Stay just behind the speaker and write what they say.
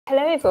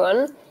Hello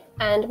everyone,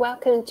 and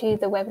welcome to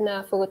the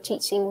webinar for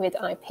Teaching with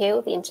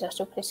IPEAL, the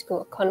International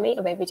Political Economy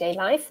of Everyday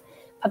Life,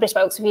 published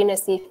by Oxford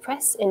University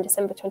Press in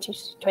December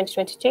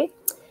 2022.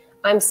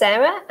 I'm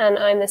Sarah, and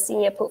I'm the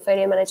Senior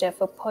Portfolio Manager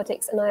for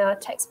Politics and IR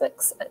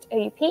textbooks at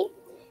OUP.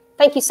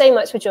 Thank you so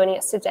much for joining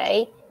us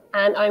today,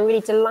 and I'm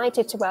really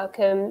delighted to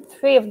welcome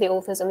three of the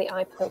authors on the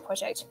IPEAL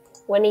project,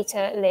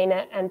 Juanita,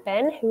 Lena, and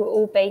Ben, who are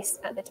all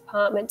based at the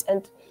Department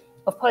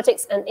of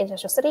Politics and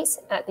International Studies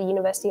at the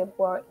University of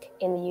Warwick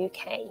in the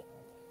UK.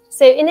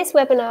 So in this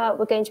webinar,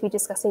 we're going to be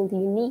discussing the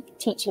unique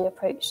teaching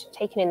approach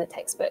taken in the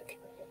textbook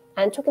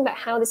and talking about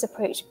how this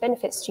approach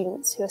benefits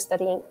students who are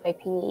studying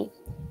IPE.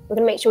 We're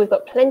going to make sure we've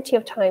got plenty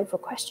of time for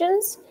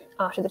questions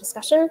after the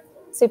discussion,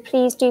 so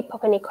please do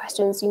pop any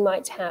questions you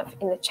might have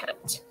in the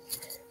chat.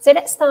 So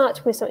let's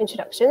start with some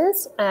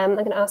introductions. I'm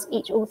going to ask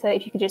each author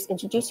if you could just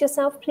introduce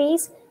yourself,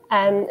 please,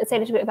 and say a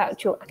little bit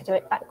about your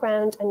academic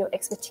background and your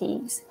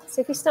expertise.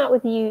 So if we start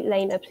with you,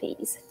 Lena,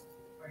 please.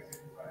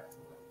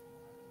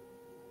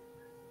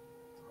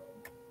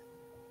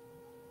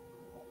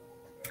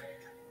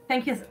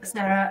 Thank you,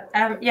 Sarah.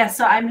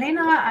 So I'm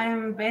Lena.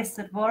 I'm based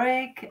at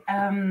Warwick.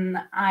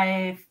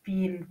 I've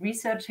been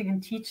researching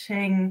and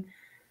teaching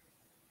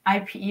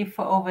IPE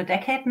for over a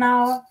decade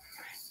now.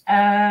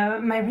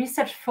 My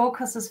research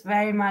focuses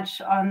very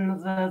much on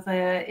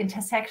the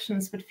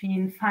intersections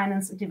between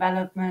finance and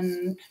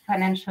development,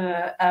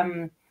 financial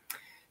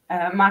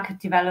market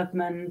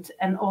development,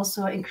 and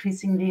also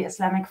increasingly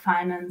Islamic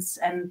finance.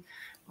 And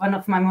one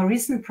of my more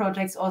recent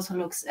projects also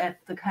looks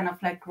at the kind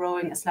of like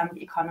growing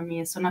Islamic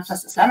economy. So not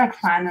just Islamic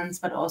finance,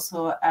 but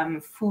also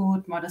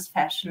food, modest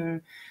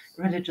fashion,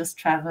 religious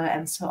travel,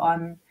 and so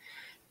on.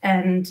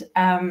 And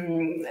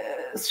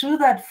through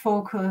that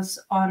focus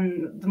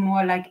on the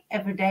more like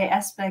everyday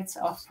aspects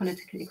of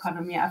political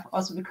economy, I've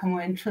also become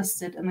more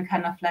interested in the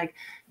kind of like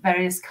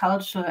various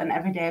cultural and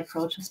everyday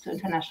approaches to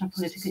international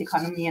political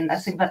economy. And I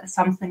think that is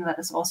something that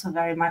is also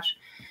very much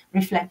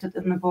reflected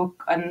in the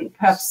book. And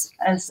perhaps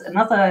as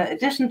another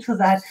addition to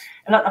that,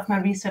 a lot of my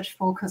research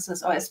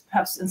focuses or is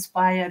perhaps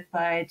inspired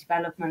by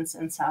developments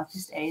in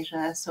Southeast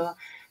Asia. So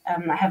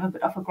I have a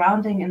bit of a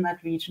grounding in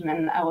that region,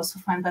 and I also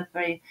find that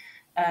very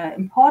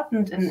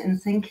important in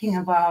thinking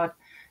about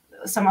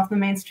some of the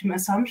mainstream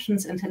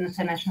assumptions into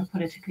international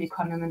political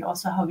economy and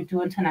also how we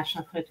do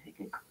international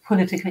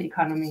political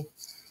economy.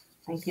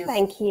 Thank you.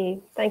 Thank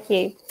you. Thank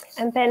you.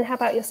 And Ben, how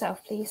about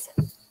yourself, please?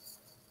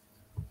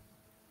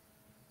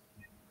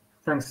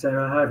 Thanks,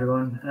 Sarah. Hi,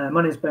 everyone.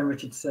 My name is Ben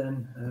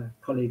Richardson,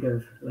 a colleague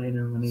of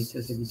Lena and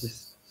Juanita's, if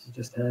you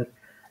just heard.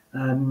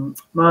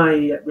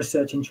 My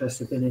research interests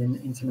have been in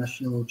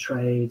international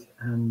trade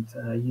and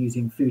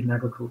using food and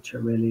agriculture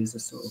really as a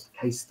sort of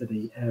case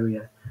study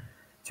area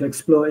to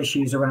explore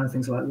issues around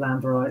things like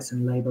land rights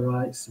and labour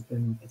rights have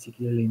been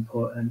particularly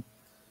important.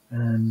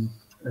 And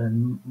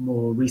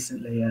more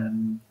recently,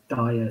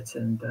 diet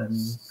and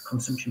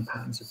consumption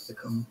patterns have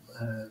become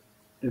a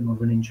bit more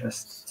of an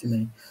interest to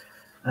me.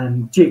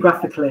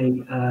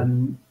 Geographically,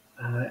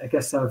 I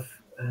guess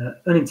I've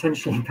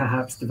unintentionally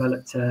perhaps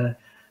developed a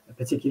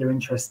particular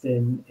interest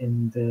in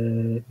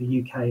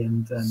the UK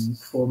and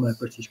former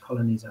British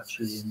colonies,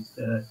 actually, and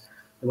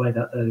the way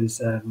that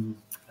those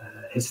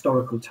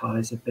historical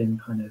ties have been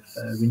kind of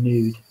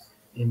renewed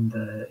in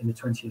the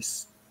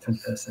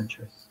 21st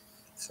century.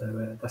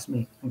 So that's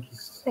me. Thank you.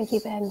 Thank you,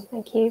 Ben.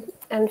 Thank you.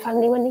 And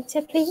finally,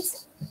 Juanita,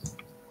 please.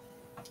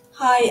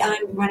 Hi,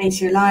 I'm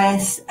Juanita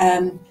Elias.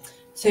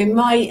 So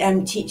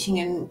my teaching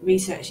and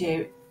research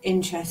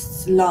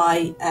interests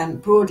lie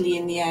broadly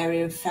in the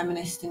area of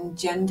feminist and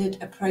gendered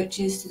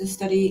approaches to the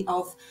study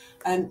of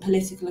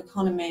political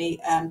economy.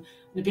 I've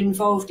been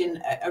involved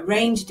in a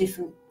range of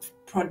different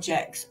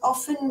projects,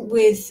 often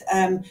with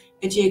a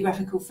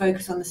geographical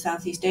focus on the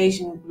Southeast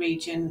Asian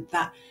region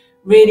that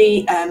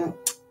really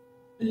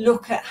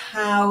look at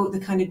how the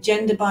kind of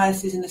gender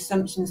biases and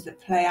assumptions that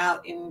play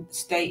out in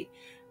state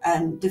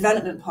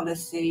development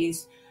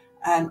policies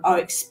are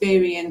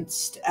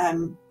experienced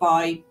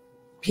by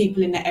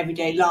people in their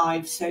everyday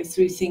lives. So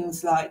through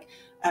things like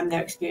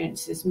their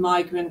experience as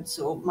migrants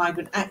or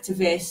migrant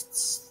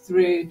activists,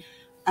 through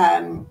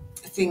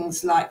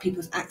things like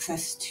people's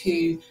access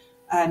to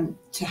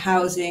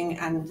housing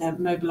and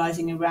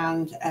mobilising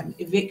around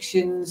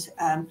evictions,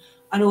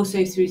 and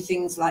also through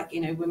things like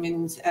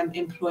women's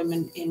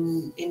employment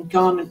in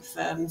garment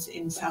firms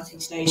in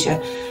Southeast Asia.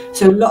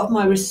 So a lot of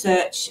my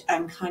research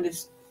kind of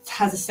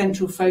has a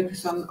central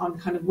focus on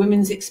kind of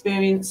women's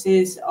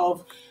experiences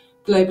of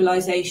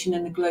globalization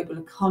and the global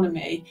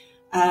economy.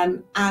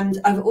 And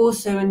I've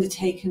also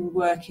undertaken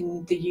work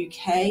in the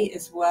UK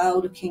as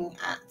well, looking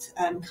at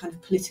kind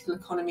of political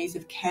economies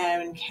of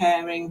care and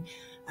caring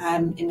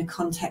in the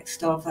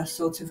context of a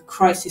sort of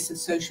crisis of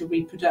social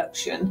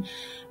reproduction.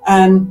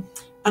 And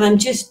I'm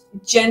just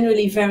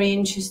generally very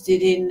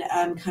interested in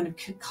kind of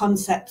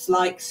concepts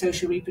like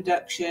social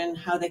reproduction,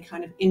 how they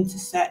kind of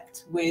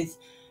intersect with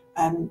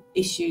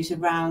issues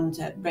around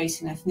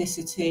race and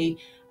ethnicity,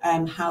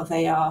 how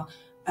they are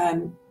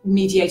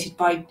mediated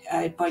by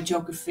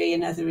geography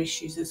and other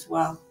issues as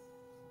well.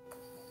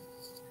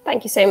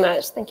 Thank you so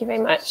much. Thank you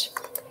very much.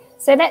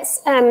 So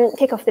let's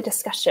kick off the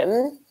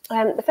discussion.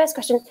 The first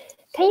question,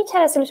 can you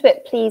tell us a little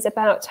bit, please,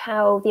 about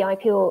how the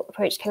IPL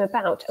approach came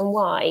about and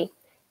why?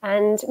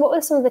 And what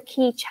were some of the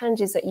key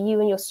challenges that you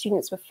and your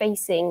students were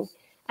facing?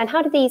 And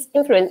how did these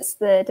influence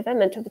the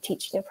development of the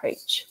teaching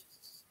approach?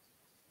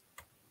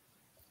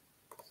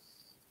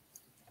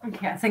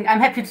 Okay, I think I'm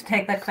happy to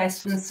take that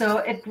question. So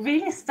it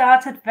really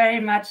started very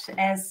much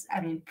as,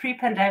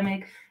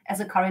 pre-pandemic,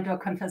 as a corridor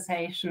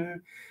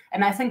conversation.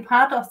 And I think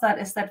part of that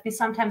is that we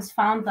sometimes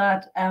found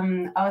that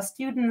our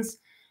students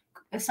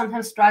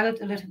sometimes struggled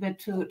a little bit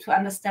to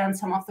understand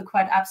some of the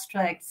quite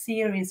abstract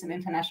theories in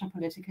international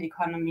political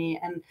economy,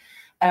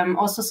 and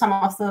also some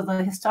of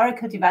the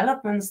historical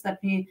developments that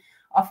we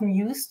often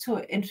use to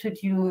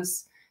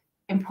introduce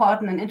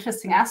important and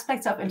interesting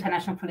aspects of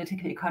international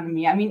political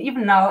economy.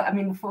 Even now,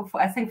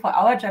 I think for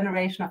our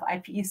generation of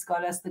IPE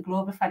scholars, the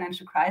global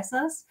financial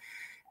crisis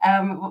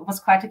was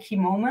quite a key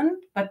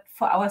moment. But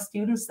for our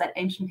students, that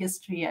ancient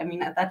history,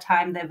 at that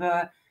time, they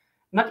were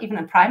not even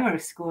in primary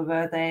school,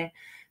 were they?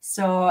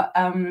 So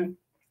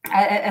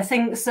I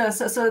think so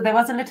there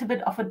was a little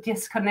bit of a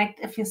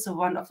disconnect, if you so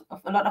want, of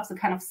a lot of the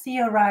kind of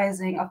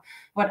theorizing of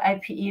what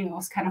IPE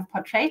was kind of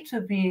portrayed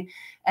to be,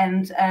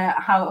 and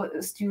how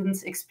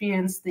students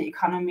experience the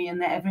economy in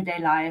their everyday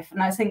life.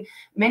 And I think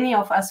many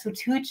of us who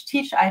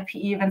teach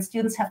IPE, when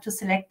students have to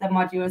select their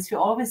modules, you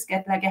always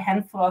get like a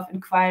handful of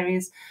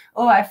inquiries.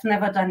 Oh, I've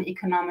never done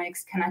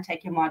economics, can I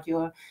take your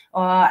module?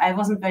 Or I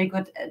wasn't very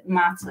good at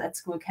maths at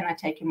school, can I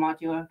take your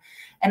module?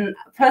 And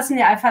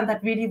personally, I found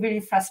that really,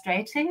 really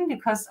frustrating,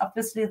 because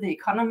obviously the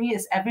economy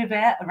is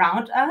everywhere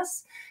around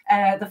us.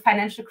 The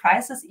financial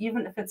crisis,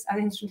 even if it's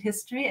ancient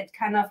history, it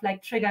kind of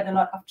like triggered a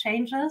lot of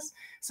changes.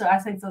 So I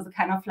think there's a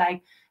kind of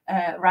like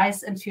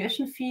rise in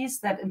tuition fees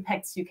that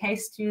impacts UK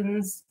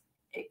students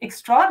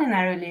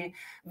extraordinarily,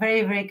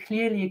 very, very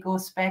clearly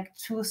goes back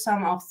to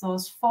some of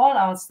those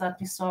fallouts that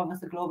we saw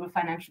with the global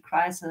financial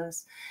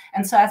crisis.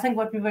 And so I think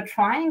what we were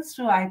trying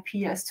through IP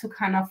is to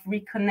kind of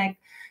reconnect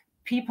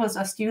people's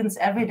or students'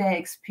 everyday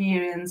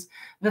experience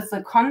with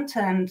the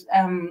content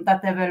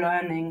that they were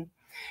learning.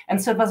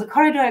 And so it was a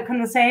corridor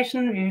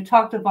conversation. We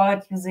talked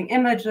about using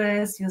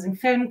images, using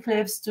film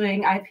clips,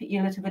 doing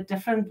IPE a little bit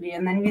differently.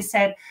 And then we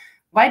said,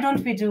 why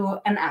don't we do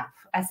an app?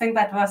 I think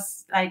that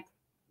was like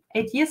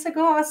 8 years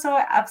ago or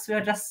so. Apps were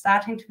just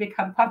starting to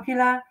become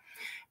popular.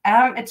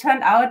 It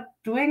turned out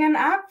doing an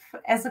app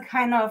as a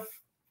kind of,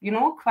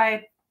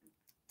 quite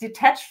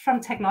detached from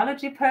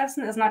technology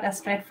person is not as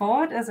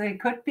straightforward as it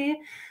could be.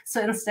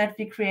 So instead,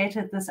 we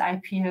created this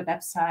IPE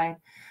website.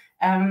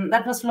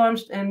 That was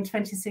launched in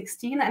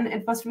 2016, and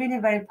it was really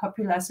very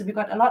popular. So we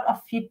got a lot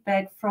of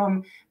feedback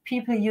from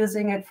people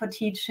using it for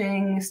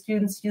teaching,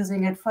 students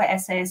using it for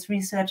essays,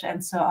 research,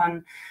 and so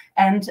on.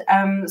 And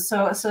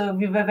so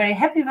we were very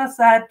happy with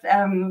that.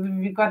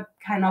 We got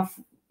kind of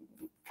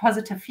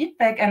positive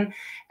feedback, and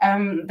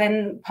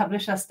then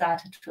publishers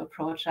started to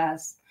approach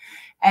us.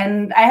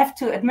 And I have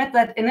to admit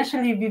that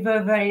initially we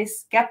were very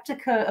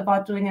skeptical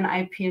about doing an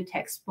IPE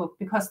textbook,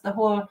 because the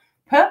whole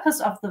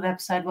purpose of the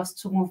website was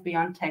to move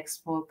beyond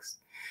textbooks.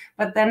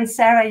 But then,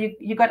 Sarah,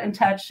 you got in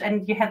touch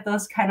and you had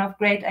those kind of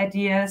great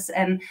ideas.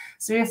 And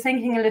so you're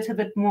thinking a little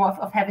bit more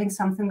of having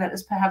something that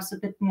is perhaps a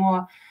bit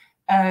more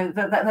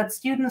that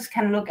students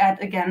can look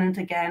at again and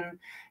again.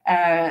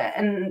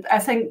 And I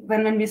think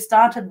when we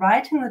started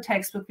writing the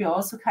textbook, we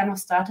also kind of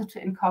started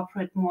to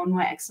incorporate more and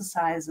more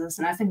exercises.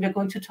 And I think we're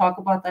going to talk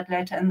about that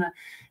later in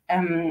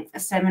the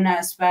seminar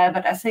as well.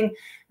 But I think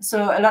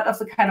so a lot of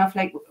the kind of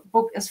like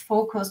book is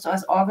focused or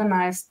is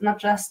organized not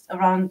just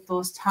around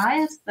those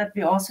tiles that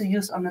we also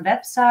use on the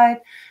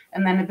website,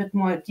 and then a bit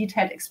more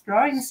detailed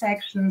exploring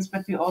sections,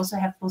 but we also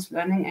have those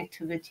learning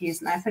activities.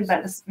 And I think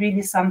that is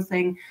really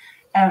something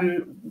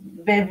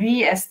where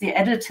we as the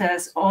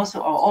editors also,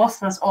 or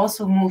authors,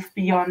 also move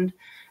beyond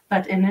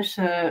that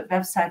initial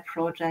website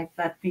project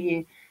that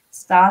we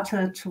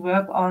started to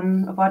work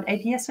on about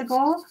 8 years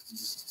ago.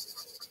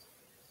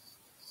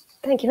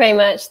 Thank you very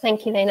much.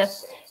 Thank you, Lena.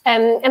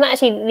 And that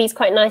actually leads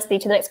quite nicely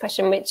to the next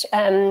question, which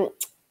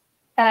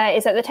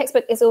is that the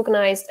textbook is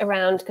organised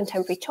around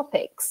contemporary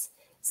topics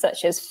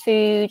such as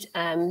food,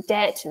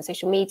 debt and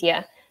social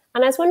media.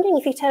 And I was wondering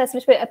if you could tell us a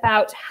little bit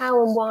about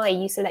how and why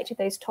you selected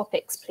those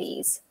topics,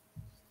 please.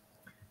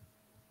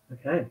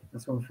 Okay,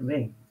 that's one for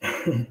me.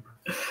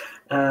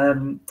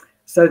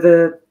 So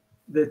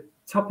the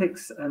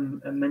topics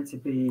are meant to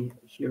be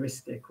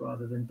heuristic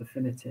rather than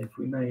definitive.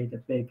 We made a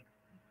big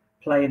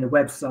play in the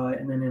website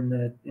and then in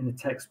the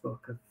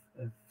textbook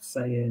of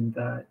saying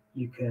that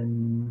you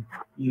can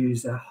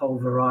use a whole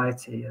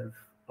variety of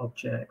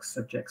objects,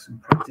 subjects,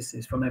 and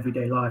practices from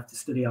everyday life to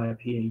study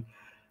IPE.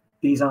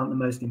 These aren't the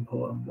most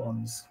important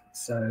ones,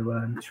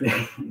 so it's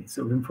really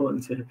sort of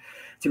important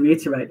to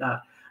reiterate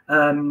that.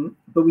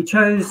 But we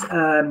chose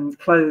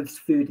clothes,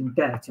 food, and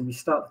debt, and we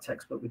start the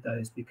textbook with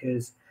those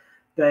because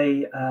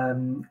they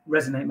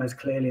resonate most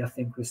clearly, I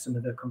think, with some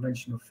of the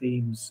conventional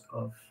themes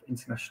of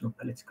international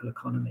political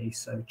economy,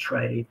 so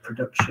trade,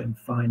 production,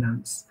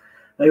 finance.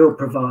 they all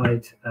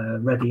provide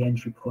ready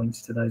entry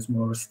points to those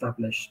more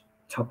established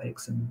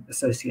topics and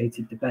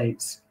associated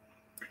debates.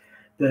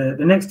 The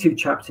next two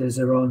chapters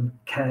are on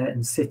care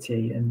and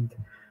city, and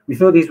we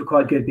thought these were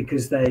quite good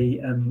because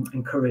they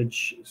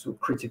encourage sort of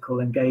critical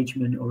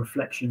engagement or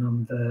reflection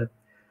on the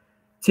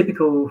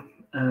typical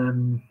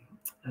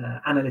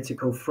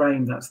analytical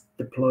frame that's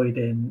deployed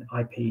in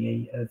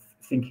IPE of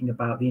thinking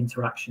about the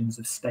interactions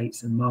of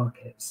states and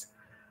markets.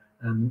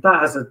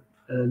 That has a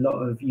lot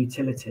of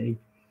utility,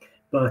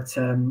 but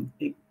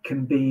it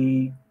can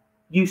be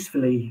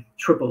usefully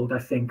troubled, I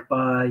think,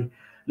 by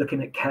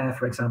looking at care,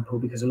 for example,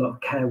 because a lot of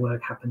care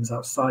work happens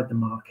outside the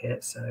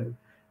market. So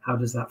how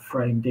does that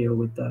frame deal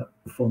with the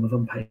form of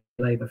unpaid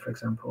labour, for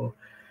example?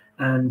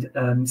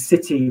 And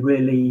city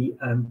really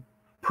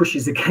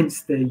pushes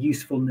against the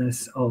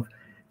usefulness of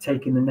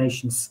taking the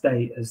nation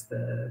state as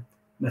the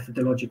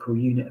methodological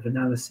unit of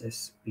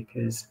analysis,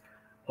 because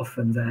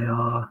often they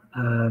are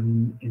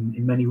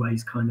in many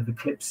ways kind of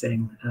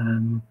eclipsing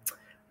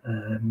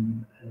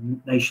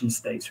nation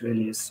states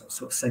really as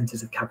sort of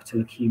centres of capital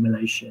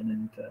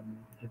accumulation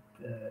and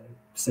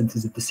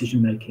centres of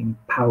decision-making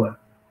power.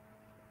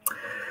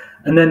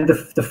 And then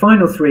the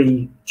final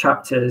three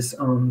chapters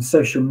on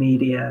social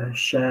media,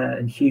 share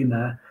and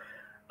humour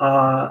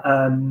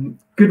are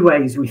good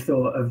ways, we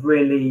thought, of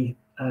really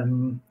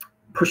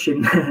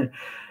pushing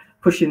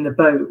the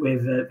boat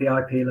with the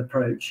IPEAL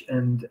approach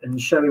and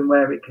showing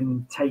where it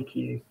can take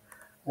you.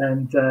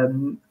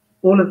 And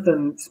all of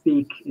them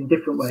speak in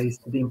different ways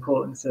to the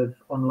importance of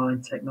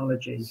online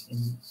technology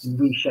in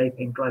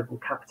reshaping global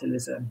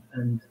capitalism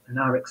and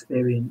our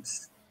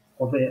experience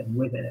of it and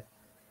with it.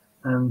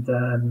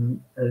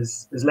 And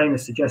as Lena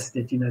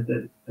suggested, you know,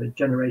 the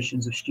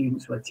generations of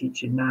students we're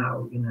teaching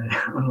now, you know,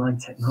 online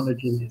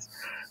technology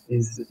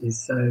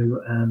is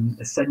so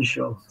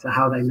essential to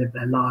how they live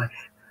their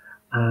life.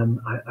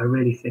 I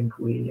really think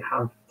we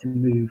have to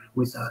move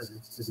with that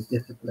as a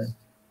discipline.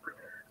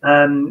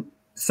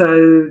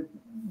 So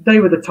they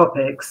were the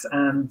topics,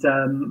 and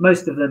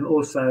most of them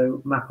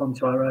also map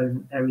onto our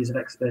own areas of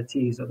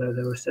expertise, although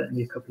there were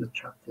certainly a couple of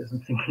chapters. I'm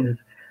thinking of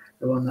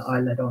the one that I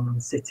led on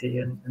city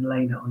and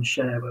Lena on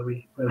share, where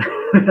we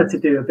had to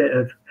do a bit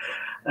of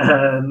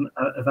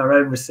our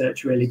own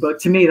research, really. But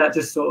to me, that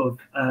just sort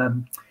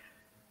of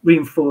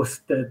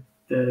reinforced the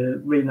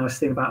really nice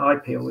thing about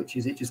IPEAL, which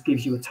is it just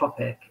gives you a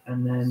topic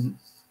and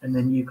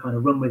then you kind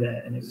of run with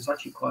it. And it was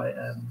actually quite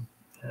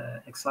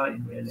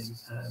exciting, really,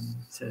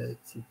 to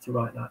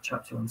write that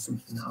chapter on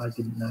something that I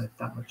didn't know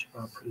that much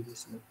about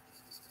previously.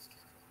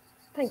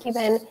 Thank you,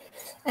 Ben.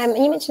 And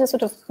you mentioned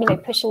sort of, you know,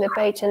 pushing the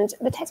boat, and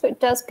the textbook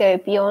does go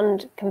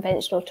beyond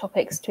conventional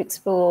topics to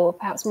explore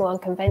perhaps more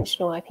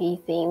unconventional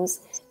IPE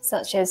themes,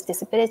 such as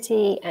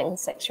disability and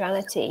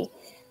sexuality.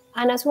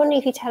 And I was wondering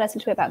if you tell us a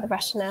little bit about the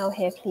rationale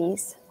here,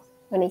 please,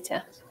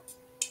 Juanita.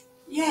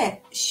 Yeah,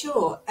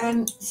 sure.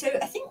 So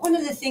I think one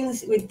of the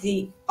things with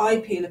the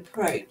IPEAL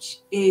approach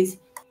is,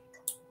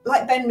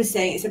 like Ben was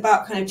saying, it's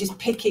about kind of just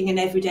picking an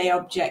everyday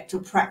object or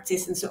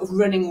practice and sort of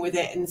running with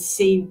it and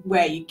see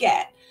where you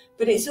get.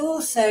 But it's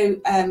also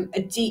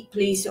a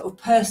deeply sort of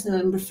personal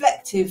and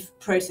reflective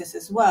process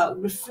as well.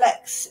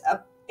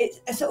 It's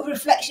a sort of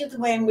reflection of the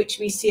way in which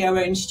we see our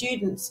own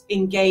students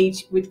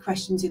engage with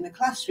questions in the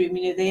classroom.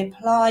 You know, they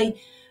apply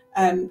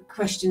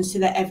questions to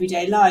their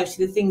everyday lives,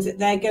 to the things that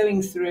they're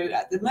going through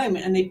at the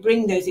moment, and they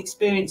bring those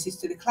experiences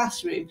to the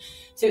classroom.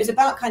 So it's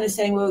about kind of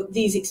saying, well,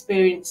 these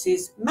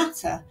experiences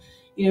matter.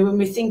 You know, when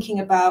we're thinking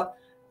about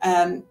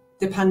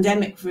the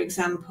pandemic, for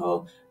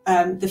example,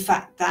 the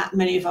fact that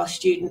many of our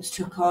students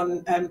took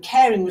on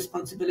caring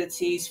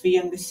responsibilities for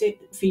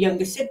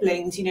younger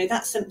siblings, you know,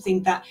 that's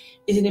something that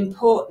is an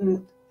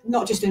important,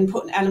 not just an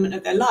important element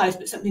of their lives,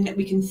 but something that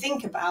we can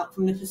think about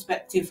from the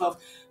perspective of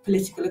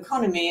political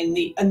economy and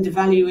the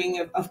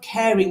undervaluing of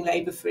caring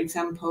labour, for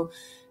example.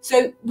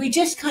 So we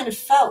just kind of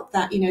felt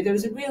that, you know, there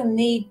was a real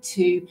need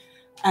to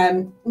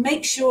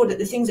make sure that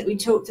the things that we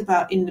talked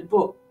about in the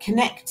book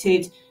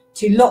connected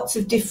to lots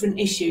of different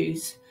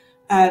issues.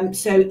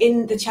 So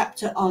in the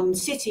chapter on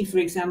city, for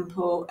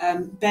example,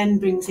 Ben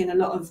brings in a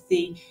lot of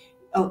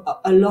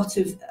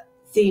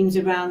themes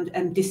around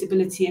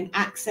disability and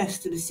access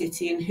to the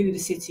city and who the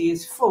city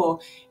is for.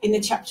 In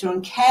the chapter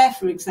on care,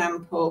 for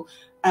example,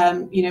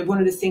 you know, one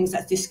of the things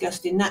that's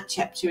discussed in that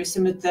chapter is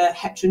some of the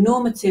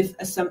heteronormative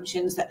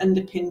assumptions that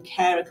underpin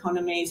care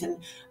economies and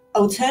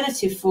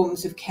alternative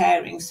forms of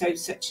caring, so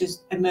such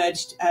as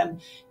emerged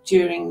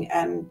during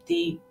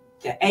the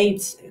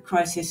AIDS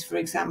crisis, for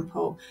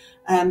example.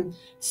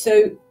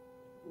 So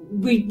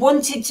we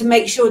wanted to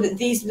make sure that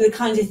these were the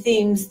kinds of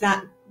themes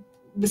that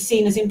were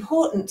seen as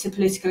important to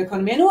political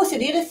economy. And also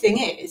the other thing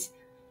is,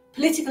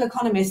 political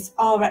economists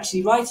are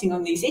actually writing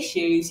on these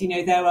issues. You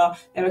know, there are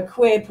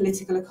queer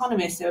political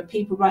economists, there are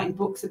people writing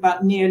books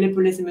about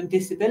neoliberalism and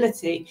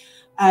disability.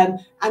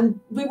 And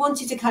we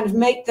wanted to kind of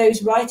make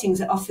those writings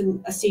that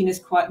often are seen as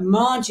quite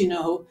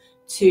marginal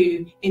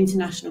to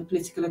international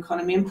political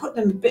economy and put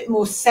them a bit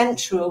more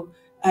central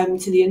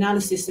to the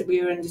analysis that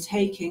we were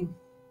undertaking.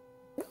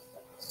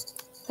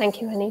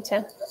 Thank you,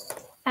 Anita.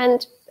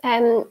 And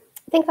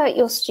think about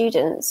your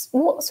students,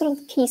 what sort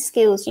of key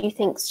skills do you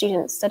think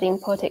students studying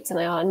politics and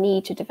IR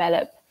need to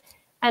develop?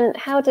 And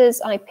how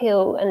does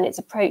IPIL and its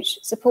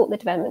approach support the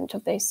development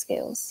of those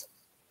skills?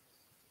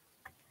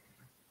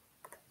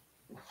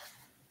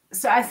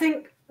 So I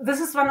think this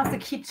is one of the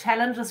key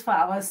challenges for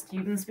our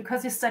students,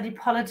 because you study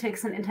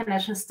politics and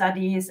international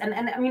studies. And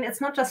I mean,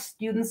 it's not just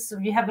students.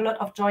 We have a lot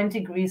of joint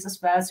degrees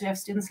as well. So we have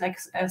students like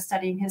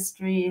studying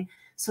history,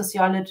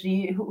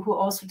 sociology, who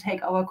also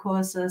take our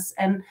courses.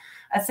 And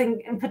I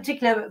think in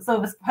particular, so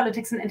with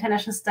politics and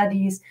international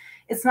studies,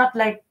 it's not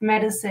like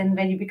medicine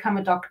where you become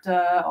a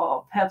doctor,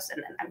 or perhaps,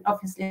 and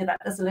obviously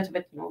that is a little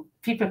bit, you know,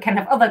 people can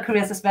have other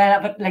careers as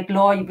well, but like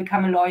law, you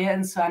become a lawyer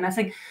and so on. I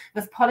think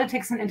with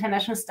politics and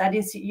international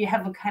studies, you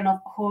have a kind of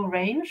whole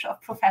range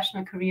of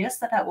professional careers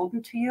that are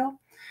open to you.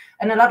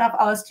 And a lot of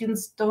our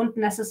students don't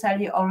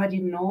necessarily already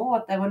know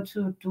what they want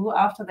to do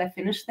after they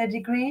finish their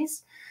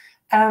degrees.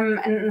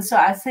 And so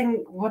I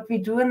think what we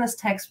do in this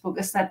textbook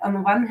is that on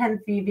the one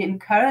hand, we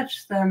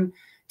encourage them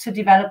to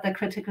develop their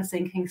critical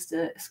thinking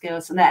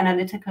skills and their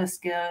analytical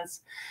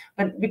skills.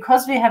 But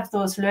because we have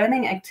those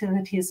learning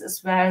activities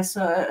as well,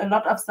 so a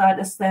lot of that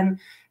is then,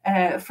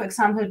 for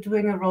example,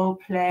 doing a role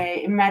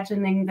play,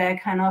 imagining they're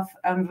kind of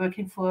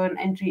working for an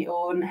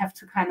NGO and have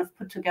to kind of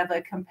put together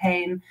a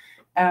campaign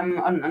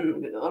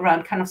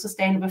around kind of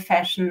sustainable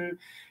fashion,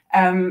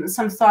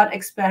 some thought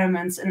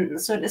experiments. And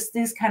so it is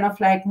these kind of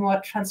like more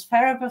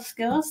transferable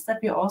skills that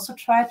we also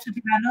try to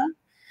develop.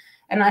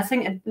 And I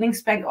think it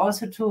links back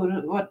also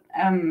to what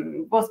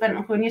both Ben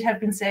and Ronit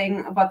have been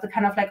saying about the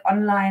kind of like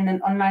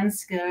online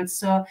skills.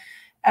 So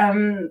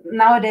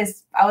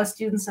nowadays, our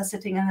students are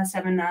sitting in the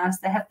seminars,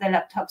 they have their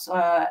laptops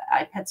or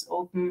iPads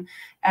open.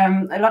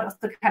 A lot of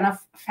the kind of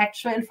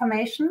factual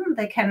information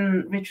they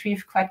can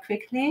retrieve quite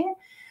quickly.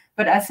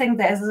 But I think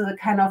there's a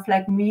kind of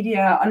like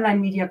online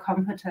media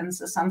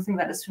competence is something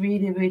that is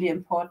really, really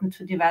important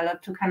to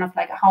develop, to kind of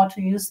like how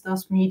to use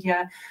those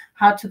media,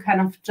 how to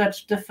kind of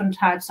judge different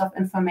types of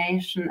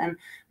information. And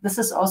this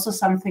is also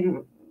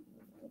something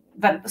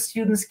that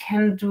students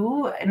can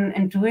do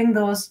in doing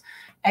those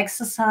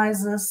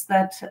exercises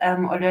that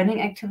or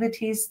learning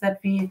activities that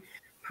we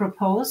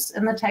propose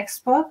in the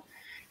textbook.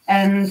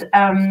 And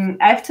I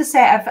have to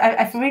say,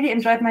 I've really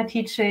enjoyed my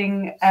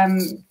teaching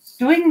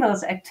doing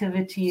those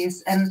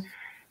activities. And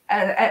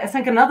I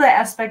think another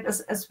aspect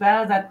is as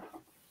well that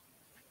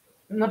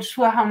I'm not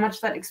sure how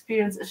much that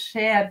experience is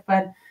shared,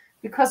 but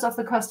because of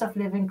the cost of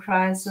living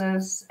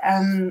crisis,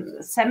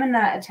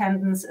 seminar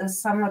attendance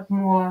is somewhat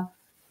more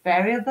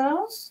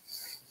variable.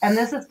 And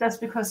this is just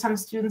because some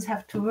students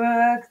have to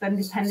work, then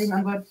depending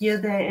on what year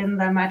they're in,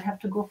 they might have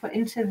to go for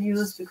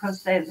interviews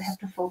because they have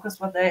to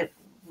focus what their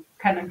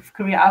kind of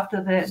career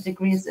after the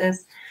degrees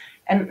is.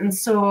 And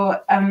so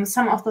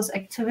some of those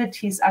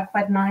activities are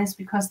quite nice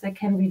because they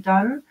can be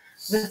done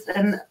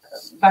within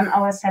 1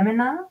 hour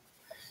seminar.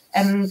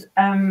 And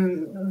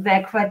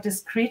they're quite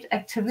discrete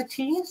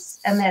activities,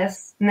 and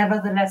there's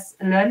nevertheless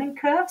a learning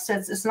curve. So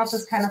it's not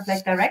this kind of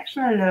like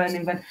directional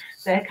learning, but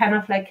they kind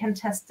of like can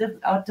test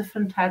out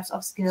different types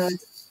of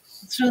skills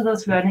through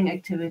those learning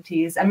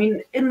activities. I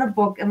mean, in the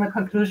book, in the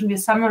conclusion, we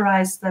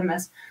summarize them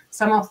as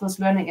some of those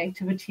learning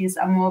activities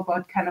are more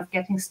about kind of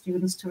getting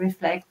students to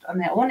reflect on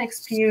their own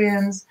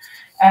experience.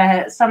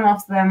 Some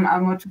of them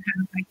are more to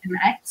kind of like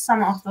enact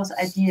some of those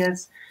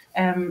ideas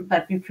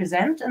that we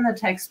present in the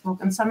textbook,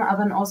 and some are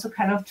then also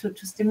kind of to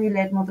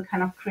stimulate more the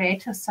kind of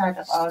creative side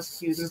of our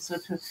students, so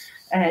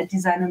to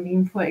design a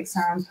meme, for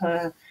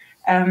example.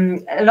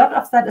 A lot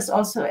of that is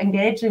also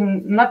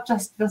engaging, not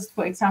just with,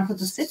 for example,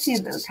 the city,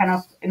 the kind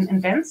of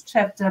in Ben's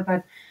chapter,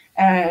 but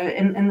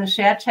in the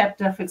shared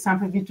chapter, for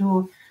example, we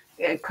do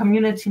a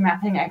community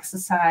mapping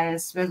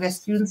exercise where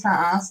students are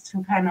asked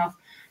to kind of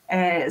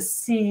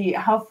see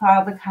how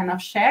far the kind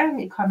of sharing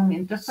economy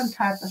and different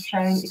types of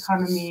sharing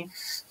economy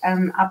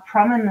are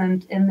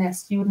prominent in their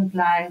student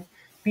life,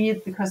 be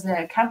it because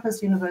they're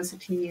campus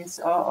universities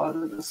or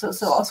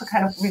so also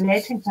kind of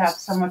relating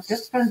perhaps somewhat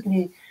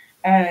differently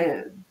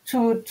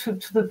to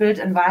the built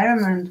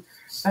environment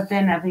that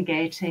they're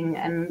navigating.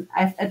 And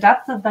I've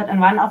adapted that in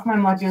one of my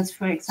modules,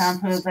 for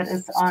example, that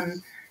is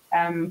on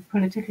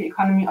political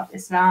economy of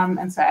Islam.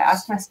 And so I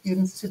asked my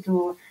students to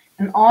do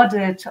an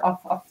audit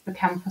of the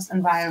campus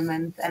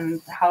environment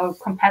and how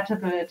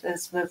compatible it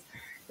is with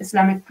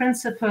Islamic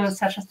principles,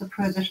 such as the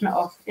prohibition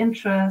of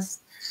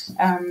interest,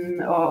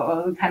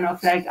 or kind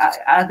of like,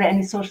 are there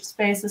any social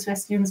spaces where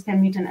students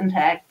can meet and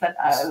interact that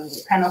are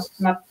kind of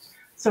not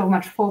so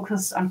much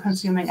focused on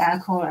consuming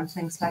alcohol and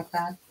things like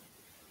that.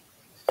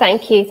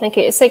 Thank you. Thank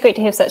you. It's so great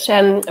to have such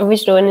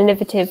original and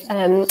innovative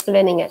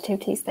learning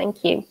activities.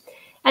 Thank you.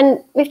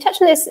 And we've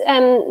touched on this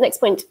next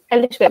point a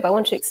little bit, but I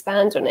want to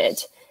expand on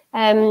it.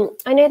 I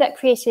know that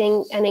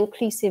creating an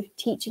inclusive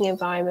teaching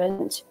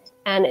environment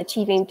and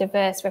achieving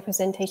diverse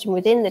representation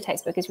within the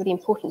textbook is really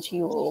important to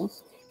you all.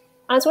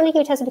 I was wondering if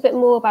you could tell us a little bit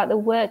more about the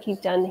work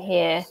you've done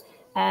here,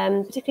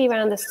 particularly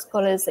around the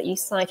scholars that you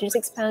cite. Just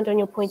expand on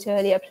your point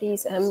earlier,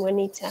 please,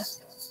 Juanita.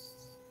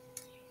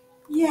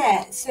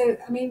 Yeah, so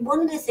I mean,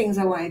 one of the things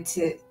I wanted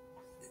to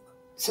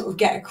sort of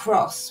get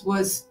across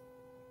was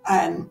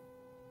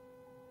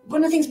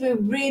one of the things we were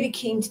really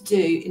keen to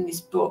do in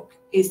this book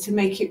is to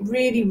make it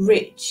really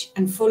rich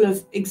and full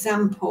of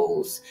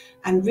examples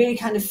and really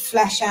kind of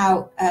flesh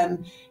out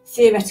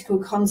theoretical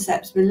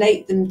concepts,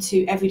 relate them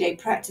to everyday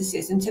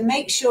practices, and to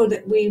make sure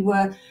that we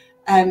were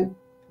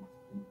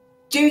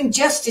doing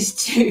justice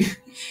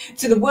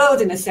to the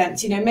world, in a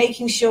sense, you know,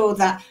 making sure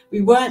that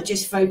we weren't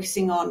just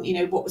focusing on, you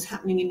know, what was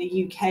happening in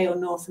the UK or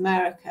North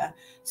America.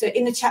 So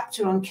in the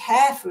chapter on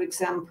care, for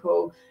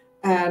example,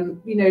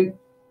 you know,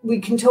 we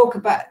talk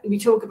about,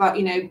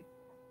 you know,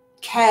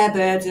 care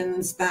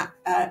burdens that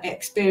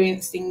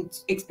experienced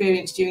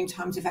during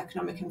times of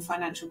economic and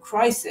financial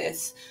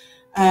crisis.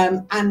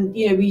 And,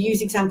 you know, we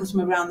use examples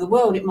from around the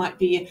world. It might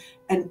be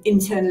an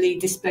internally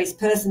displaced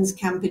persons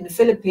camp in the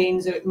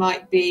Philippines, or it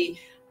might be,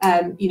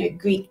 you know,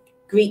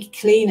 Greek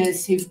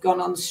cleaners who've gone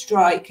on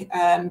strike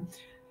in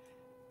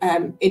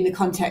the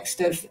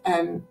context of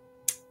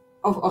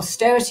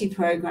austerity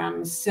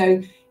programs.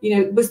 So, you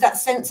know, was that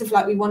sense of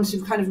like we wanted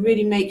to kind of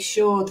really make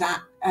sure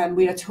that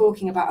we are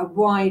talking about a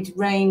wide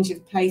range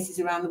of places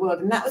around the world.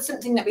 And that was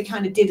something that we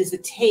kind of did as a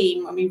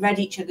team when we read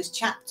each other's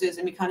chapters,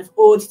 and we kind of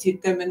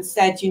audited them and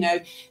said, you know,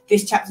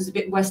 this chapter's a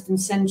bit Western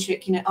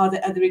centric, you know, are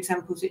there other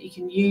examples that you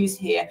can use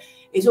here?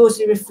 It's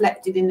also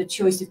reflected in the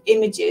choice of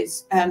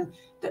images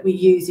that we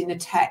use in the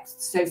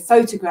text. So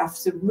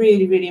photographs are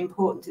really, really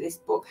important to this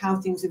book, how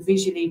things are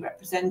visually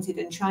represented,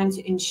 and trying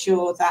to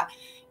ensure that,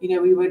 you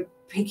know, we were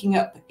picking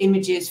up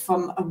images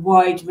from a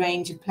wide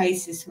range of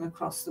places from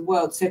across the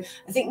world. So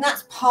I think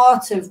that's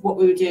part of what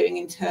we were doing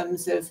in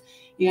terms of,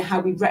 you know,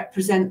 how we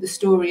represent the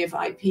story of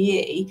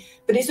IPE,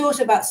 but it's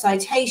also about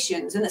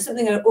citations. And that's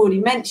something I already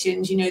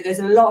mentioned. You know, there's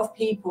a lot of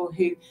people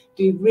who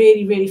do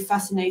really, really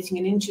fascinating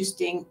and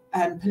interesting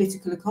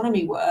political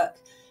economy work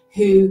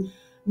who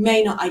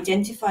may not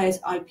identify as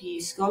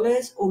IPE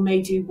scholars, or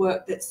may do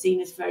work that's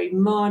seen as very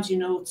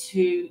marginal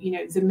to, you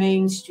know, the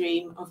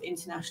mainstream of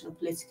international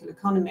political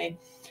economy.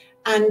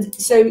 And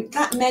so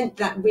that meant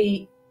that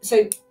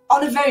so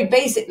on a very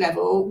basic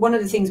level, one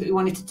of the things that we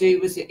wanted to do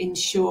was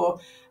ensure,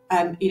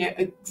 you know,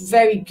 a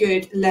very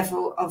good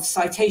level of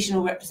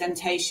citational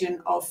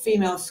representation of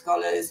female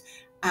scholars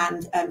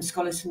and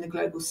scholars from the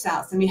global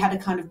south. And we had a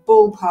kind of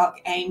ballpark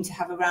aim to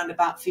have around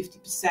about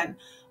 50%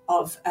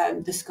 of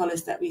the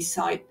scholars that we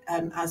cite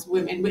as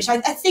women, which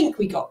I think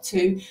we got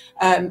to.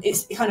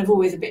 It's kind of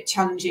always a bit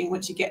challenging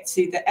once you get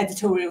to the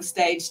editorial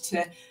stage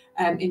to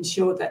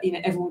ensure that, you know,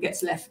 everyone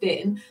gets left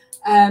in.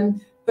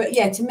 But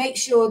yeah, to make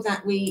sure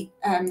that we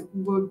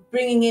were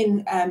bringing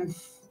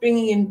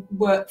in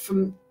work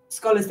from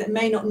scholars that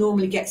may not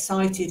normally get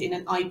cited in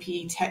an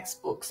IPE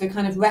textbook. So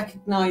kind of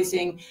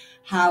recognizing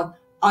how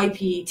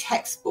IPE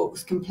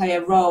textbooks can play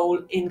a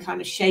role in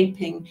kind of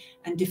shaping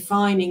and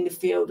defining the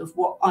field of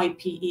what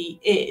IPE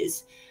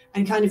is,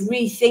 and kind of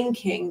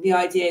rethinking the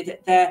idea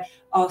that there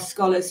are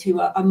scholars who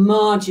are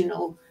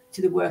marginal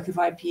to the work of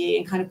IPE,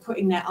 and kind of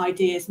putting their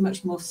ideas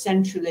much more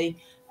centrally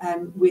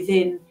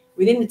within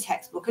the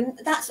textbook. And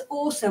that's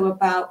also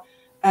about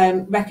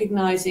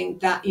recognizing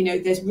that, you know,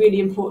 there's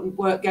really important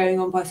work going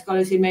on by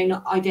scholars who may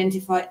not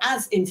identify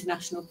as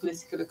international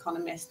political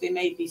economists. They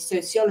may be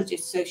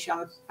sociologists,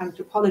 social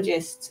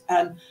anthropologists,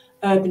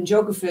 urban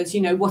geographers,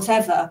 you know,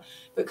 whatever,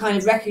 but kind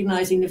of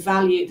recognizing the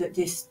value that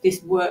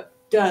this work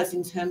does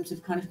in terms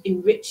of kind of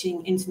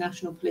enriching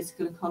international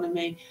political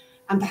economy,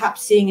 and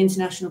perhaps seeing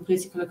international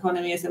political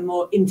economy as a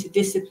more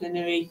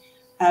interdisciplinary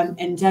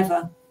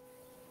endeavor.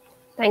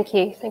 Thank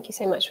you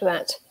so much for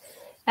that.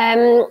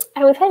 And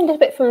we've heard a little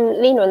bit from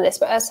Lena on this,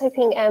 but I was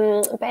hoping,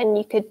 Ben,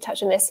 you could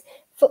touch on this.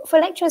 For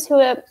lecturers who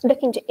are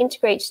looking to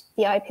integrate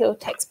the IPE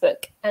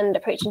textbook and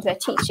approach into their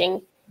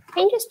teaching,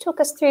 can you just talk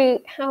us through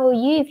how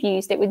you've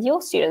used it with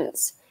your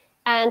students,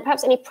 and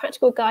perhaps any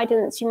practical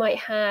guidance you might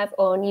have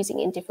on using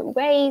it in different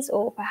ways,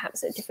 or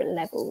perhaps at different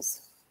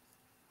levels?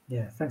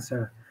 Yeah, thanks,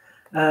 Sarah.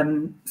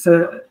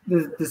 So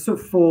there's sort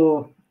of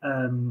four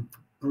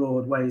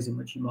broad ways in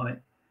which you might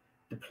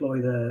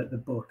deploy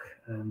the book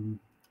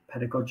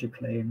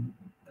pedagogically, and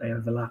they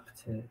overlap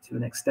to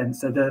an extent.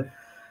 So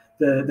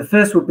the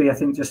first would be, I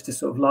think, just to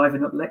sort of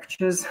liven up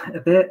lectures a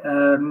bit.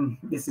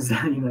 This is,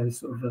 you know,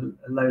 sort of a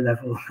low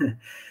level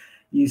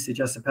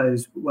usage, I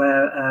suppose,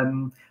 where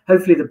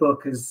hopefully the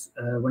book, as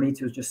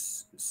Juanita was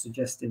just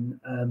suggesting,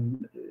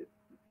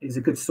 is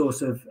a good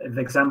source of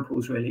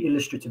examples, really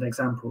illustrative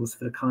examples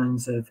for the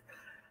kinds of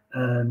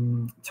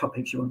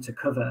topics you want to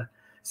cover.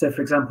 So,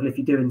 for example, if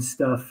you're doing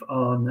stuff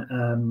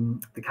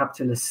on the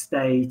capitalist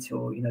state,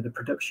 or, you know, the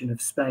production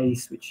of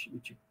space, which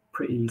are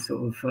pretty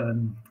sort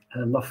of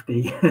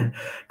lofty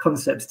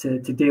concepts to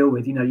deal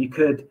with, you know, you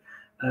could,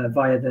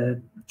 via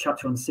the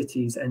chapter on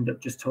cities, end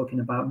up just talking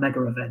about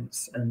mega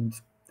events, and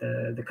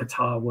the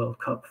Qatar World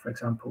Cup, for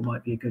example,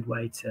 might be a good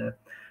way to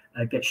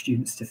get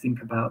students to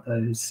think about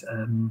those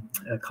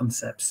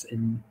concepts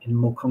in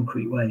more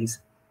concrete ways.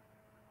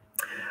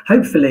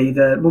 Hopefully,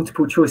 the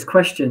multiple choice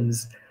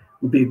questions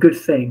would be a good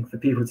thing for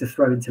people to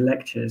throw into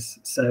lectures.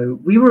 So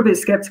we were a bit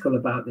skeptical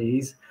about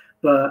these,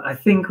 but I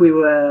think we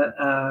were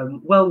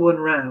well won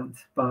round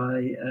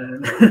by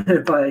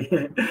by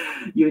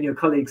you and your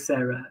colleague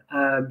Sarah,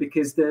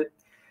 because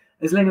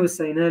as Lena was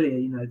saying earlier,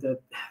 you know,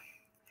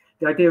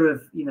 the idea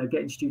of, you know,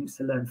 getting students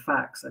to learn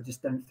facts, I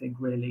just don't think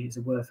really is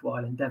a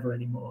worthwhile endeavour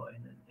anymore in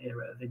an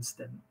era of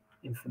instant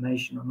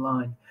information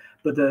online.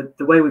 But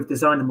the way we've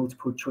designed the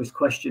multiple choice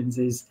questions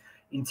is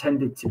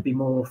intended to be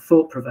more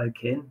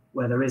thought-provoking,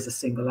 where there is a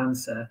single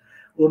answer,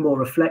 or more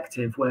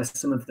reflective, where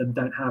some of them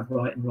don't have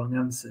right and wrong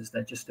answers.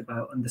 They're just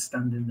about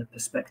understanding the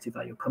perspective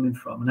that you're coming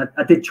from. And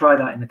I did try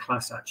that in the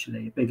class,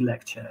 actually, a big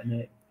lecture, and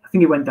I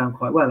think it went down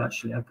quite well,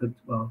 actually.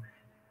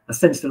 I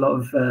sensed a lot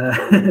of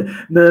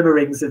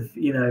murmurings of,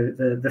 you know,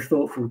 the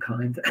thoughtful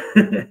kind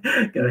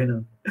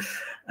going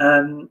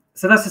on.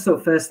 So that's the sort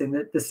of first thing.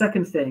 The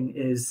second thing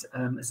is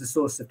as a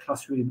source of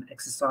classroom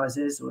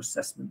exercises or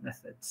assessment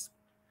methods.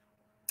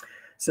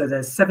 So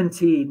there's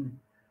 17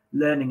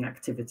 learning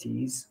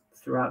activities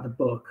throughout the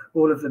book,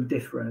 all of them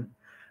different.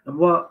 And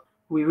what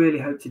we really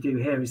hope to do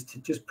here is to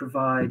just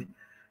provide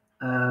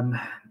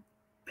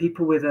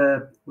people with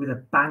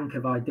a bank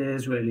of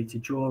ideas really to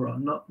draw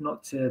on,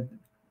 not to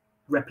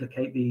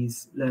replicate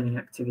these learning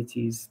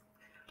activities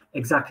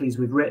exactly as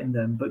we've written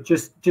them, but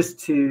just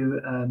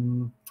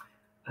to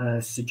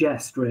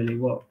suggest really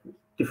what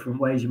different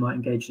ways you might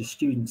engage the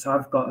students.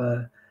 I've got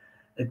a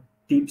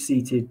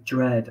deep-seated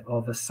dread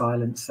of a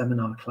silent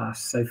seminar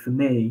class. So for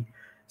me,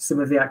 some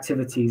of the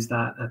activities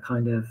that are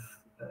kind of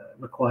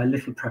require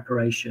little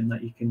preparation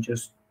that you can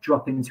just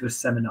drop into a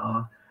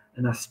seminar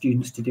and ask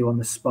students to do on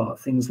the spot,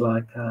 things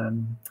like a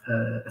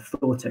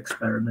thought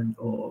experiment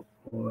or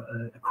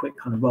a quick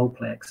kind of role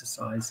play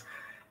exercise,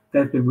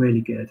 they've been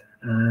really good.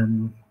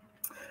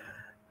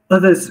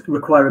 Others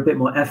require a bit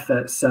more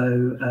effort. So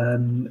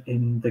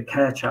in the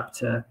care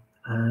chapter,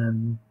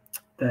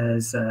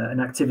 there's an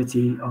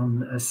activity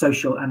on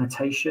social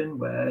annotation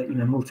where, you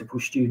know, multiple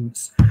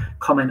students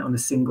comment on a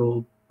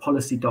single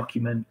policy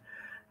document.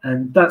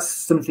 And that's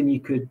something you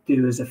could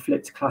do as a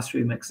flipped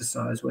classroom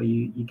exercise, where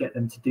you get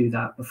them to do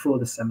that before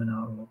the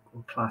seminar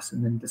or class,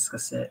 and then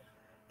discuss it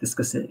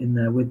in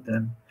there with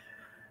them.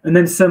 And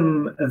then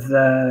some of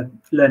the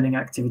learning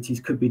activities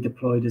could be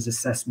deployed as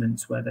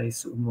assessments, where they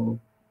sort of more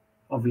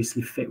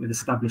obviously fit with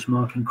established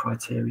marking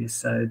criteria.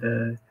 So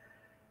the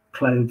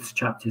clothes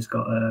chapter's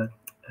got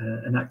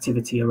an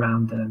activity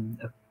around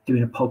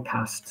doing a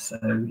podcast. So,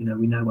 you know,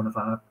 we know one of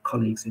our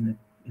colleagues in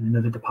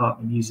another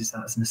department uses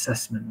that as an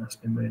assessment. That's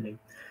been really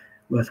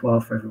worthwhile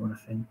for everyone, I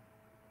think.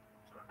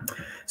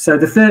 So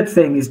the third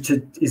thing is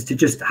to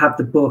just have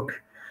the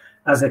book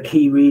as a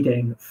key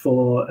reading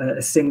for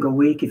a single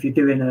week. If you're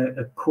doing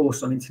a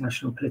course on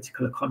international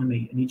political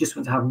economy and you just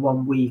want to have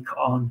 1 week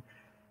on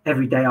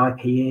everyday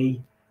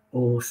IPE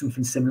or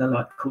something similar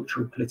like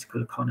cultural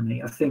political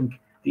economy, I think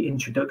the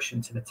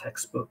introduction to the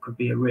textbook could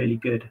be a really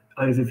good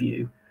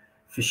overview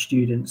for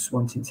students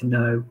wanting to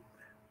know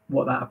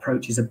what that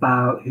approach is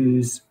about,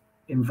 who's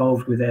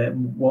involved with it,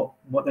 and what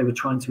they were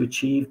trying to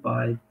achieve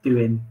by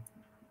doing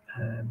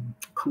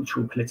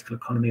cultural political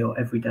economy or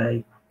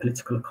everyday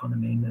political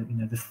economy, and you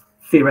know, the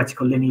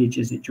theoretical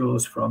lineages it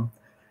draws from.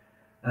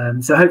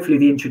 So hopefully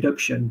the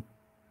introduction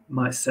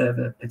might serve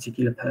a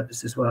particular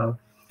purpose as well.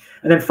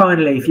 And then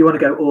finally, if you want to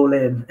go all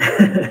in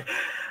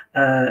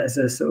as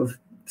a sort of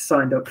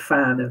signed up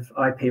fan of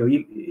IP, or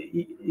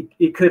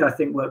it could, I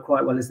think, work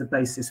quite well as the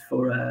basis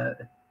for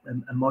a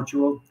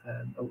module,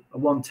 a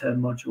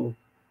one-term module,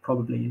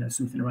 probably, you know,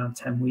 something around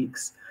 10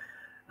 weeks.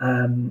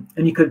 And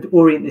you could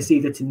orient this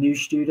either to new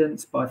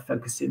students by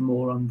focusing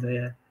more on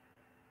the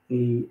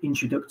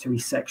introductory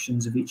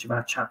sections of each of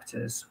our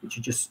chapters, which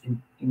are just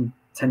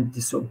intended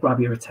to sort of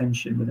grab your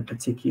attention with a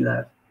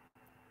particular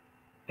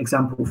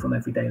example from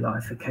everyday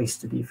life, a case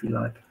study, if you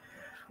like.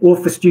 Or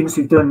for students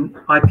who've done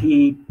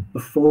IPE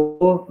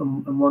before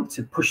and want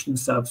to push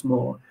themselves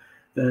more,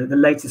 the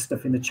later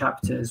stuff in the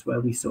chapters where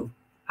we sort of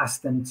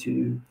ask them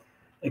to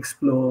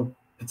explore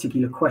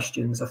particular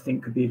questions, I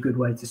think could be a good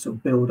way to sort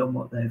of build on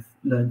what they've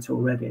learned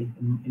already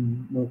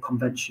in more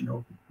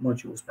conventional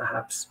modules,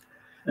 perhaps.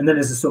 And then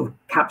as a sort of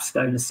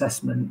capstone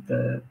assessment,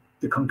 the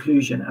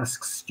conclusion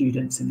asks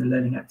students in the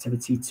learning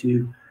activity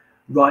to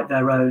write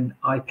their own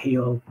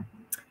IPEL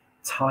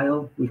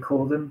tile, we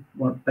call them,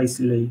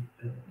 basically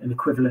an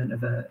equivalent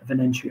of an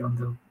entry on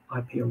the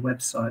IPEL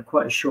website,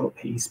 quite a short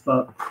piece.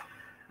 But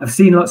I've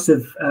seen lots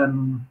of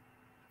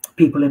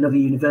people in other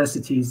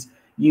universities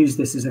use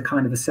this as a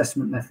kind of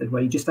assessment method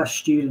where you just ask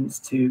students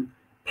to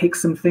pick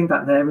something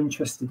that they're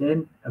interested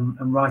in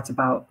and write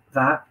about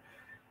that.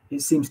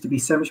 It seems to be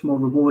so much more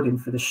rewarding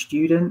for the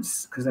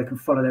students because they can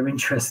follow their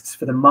interests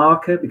for the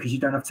marker, because you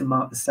don't have to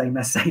mark the same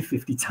essay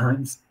 50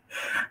 times.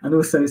 And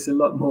also it's a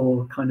lot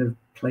more kind of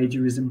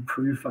plagiarism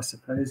proof, I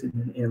suppose, in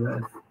an era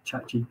of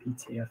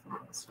ChatGPT. I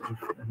think that's sort of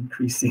an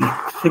increasing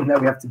thing that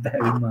we have to bear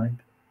in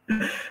mind.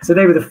 So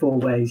they were the 4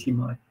 ways you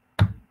might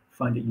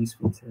find it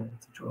useful to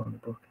draw on the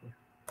book here.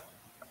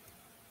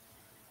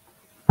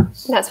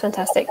 That's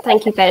fantastic.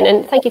 Thank you, Ben.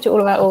 And thank you to all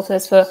of our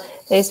authors for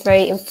those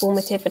very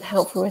informative and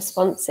helpful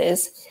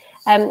responses.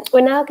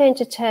 We're now going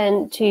to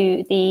turn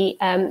to the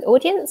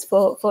audience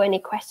for any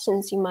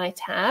questions you might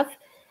have.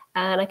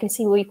 And I can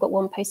see we've got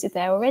one posted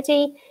there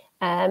already.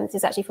 This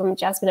is actually from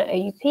Jasmine at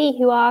OUP,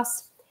 who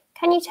asks,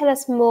 can you tell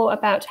us more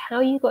about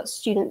how you got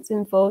students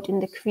involved in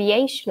the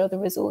creation of the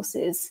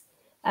resources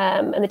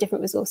and the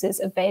different resources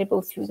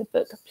available through the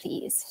book,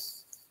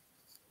 please?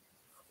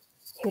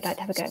 Who would like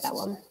to have a go at that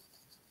one?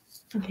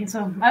 Okay,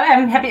 so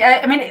I'm happy.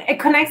 I mean, it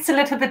connects a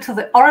little bit to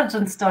the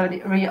origin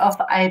story of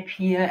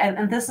IPEAL.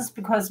 And this is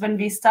because when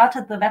we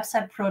started the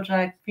website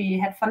project, we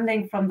had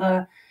funding from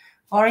the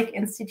Warwick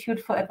Institute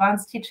for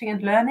Advanced Teaching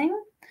and Learning.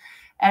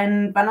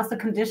 And one of the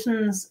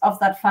conditions of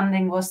that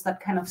funding was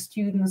that kind of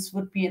students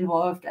would be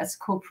involved as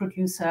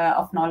co-producer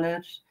of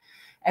knowledge.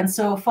 And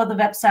so for the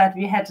website,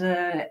 we had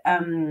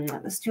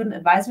a student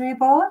advisory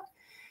board.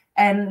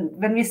 And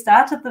when we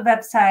started the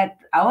website,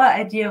 our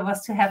idea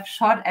was to have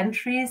short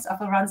entries of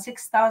around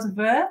 6,000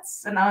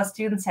 words. And our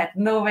students said,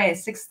 no way,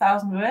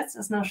 6,000 words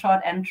is no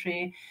short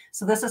entry.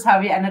 So this is how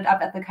we ended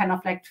up at the kind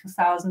of like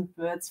 2,000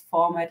 words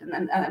format.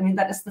 And I mean,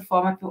 that is the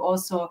format we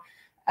also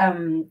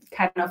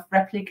kind of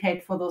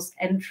replicate for those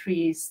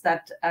entries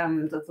that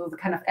the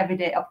kind of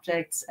everyday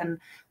objects and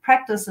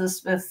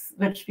practices with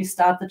which we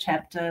start the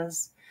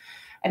chapters.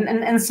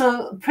 And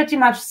so pretty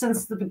much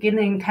since the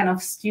beginning, kind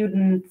of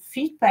student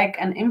feedback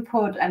and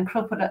input and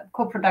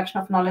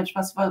co-production of knowledge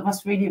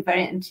was really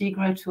very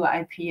integral to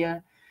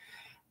IPEAL.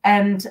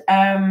 And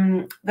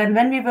then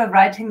when we were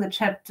writing the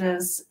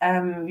chapters,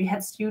 we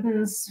had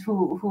students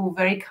who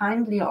very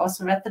kindly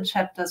also read the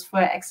chapters for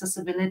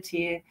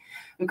accessibility,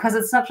 because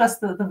it's not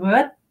just the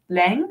word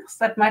length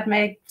that might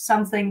make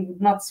something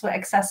not so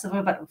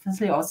accessible, but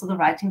obviously also the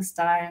writing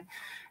style.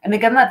 And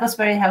again, that was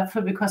very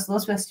helpful because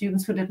those were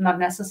students who did not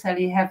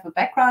necessarily have a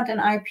background in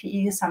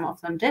IPE. Some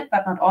of them did,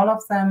 but not all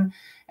of them.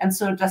 And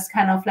so just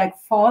kind of like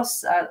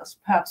force us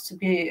perhaps to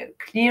be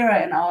clearer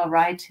in our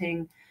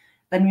writing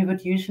than we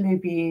would usually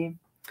be.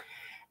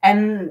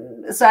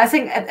 And so I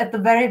think at the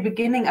very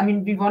beginning, I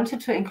mean, we wanted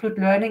to include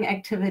learning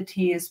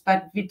activities,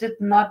 but we did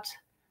not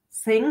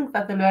think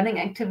that the learning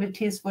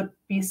activities would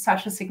be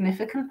such a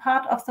significant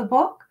part of the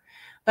book.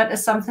 That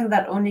is something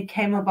that only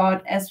came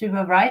about as we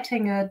were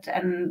writing it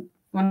and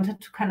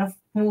wanted to kind of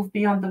move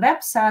beyond the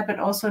website, but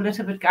also a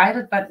little bit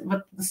guided by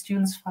what the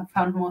students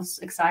found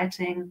most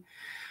exciting.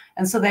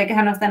 And so they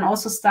kind of then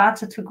also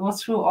started to go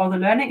through all the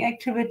learning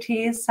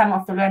activities. Some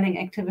of the learning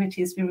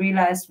activities we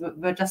realized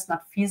were just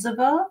not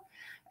feasible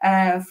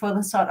for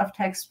the sort of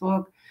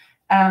textbook.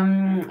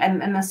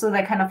 And so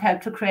they kind of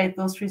helped to create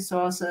those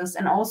resources.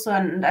 And also,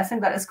 and I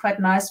think that is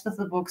quite nice with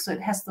the book, so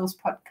it has those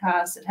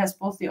podcasts. It has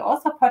both the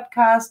author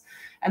podcast,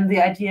 and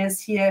the idea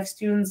is here, if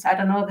students, I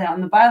don't know, they're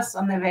on the bus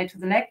on their way to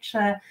the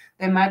lecture,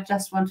 they might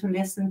just want to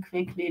listen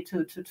quickly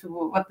to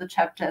what the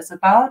chapter is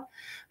about.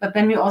 But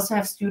then we also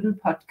have student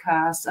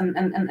podcasts,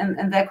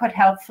 and they're quite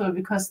helpful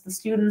because the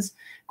students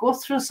go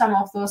through some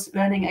of those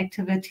learning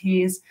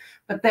activities,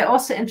 but they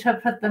also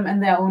interpret them in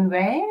their own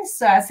way.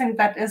 So I think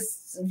that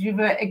is, we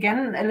were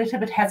again a little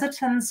bit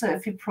hesitant. So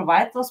if you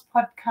provide those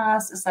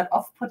podcasts, is that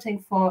off-putting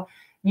for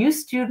new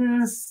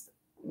students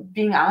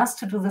being asked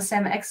to do the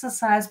same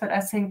exercise? But I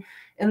think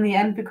in the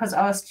end, because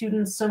our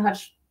students so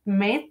much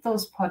made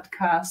those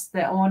podcasts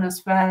their own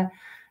as well,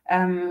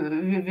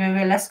 we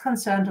were less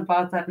concerned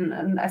about that.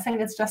 And I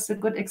think it's just a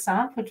good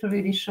example to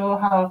really show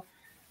how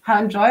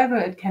enjoyable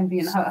it can be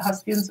and how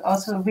students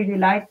also really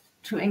like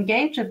to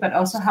engage it, but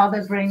also how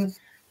they bring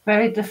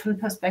very different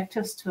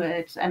perspectives to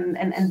it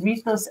and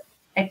read those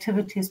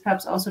activities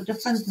perhaps also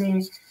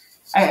differently.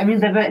 I mean,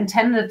 they were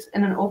intended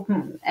in an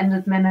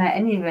open-ended manner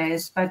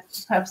anyways, but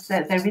perhaps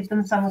they read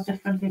them somewhat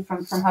differently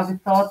from how we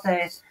thought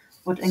they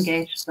would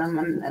engage them.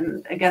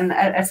 And again,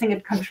 I think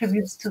it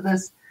contributes to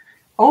this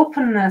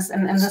openness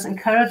and this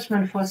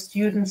encouragement for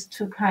students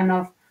to kind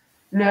of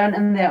learn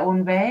in their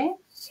own way.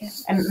 Yeah.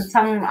 And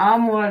some are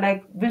more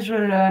like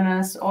visual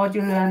learners,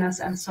 audio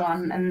learners, and so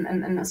on.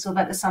 And so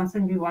that is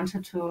something we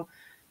wanted to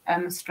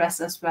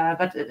stress as well.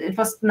 But it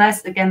was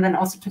nice, again, then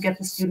also to get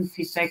the student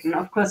feedback. And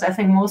of course, I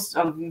think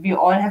we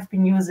all have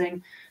been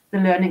using the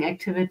learning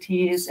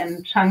activities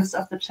and chunks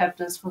of the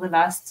chapters for the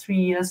last 3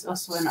 years or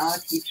so in our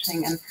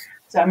teaching. And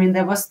so, I mean,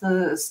 there was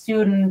the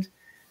student,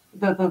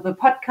 the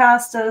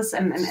podcasters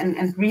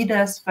and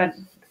readers, but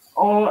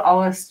all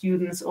our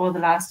students over the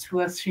last 2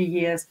 or 3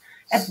 years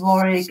at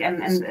Warwick and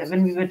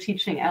when we were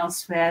teaching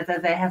elsewhere,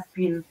 that they have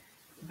been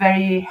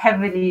very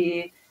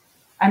heavily,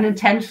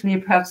 unintentionally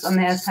perhaps on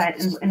their side,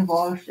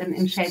 involved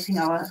in shaping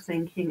our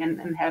thinking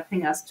and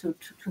helping us to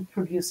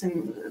produce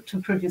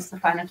the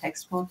final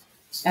textbook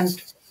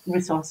and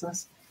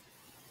resources.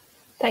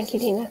 Thank you,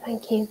 Lena.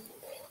 Thank you.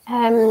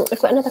 We've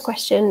got another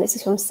question. This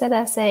is from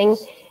Seda saying,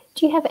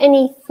 do you have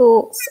any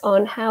thoughts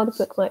on how the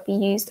book might be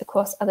used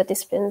across other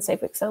disciplines? So,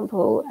 for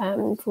example,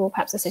 for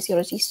perhaps a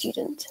sociology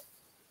student.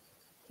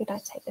 Who'd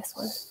like to take this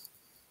one?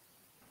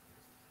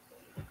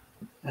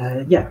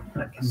 Yeah,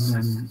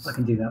 I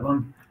can do that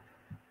one.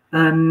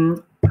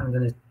 I'm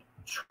going to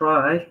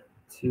try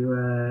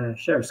to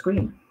share a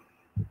screen.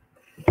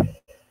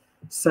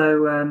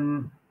 So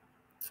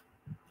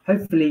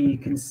hopefully you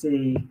can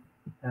see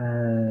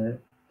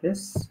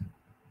this.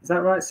 Is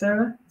that right,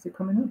 Sarah? Is it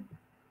coming up?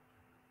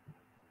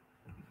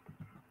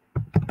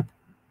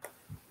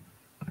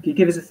 Can you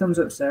give us a thumbs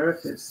up, Sarah,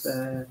 if it's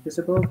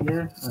visible?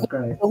 Yeah, oh,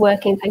 great. We're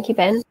working, thank you,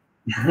 Ben.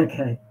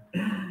 Okay,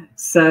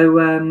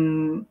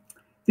 so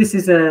this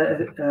is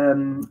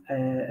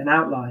an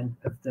outline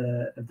of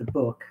the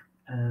book,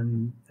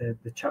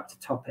 the chapter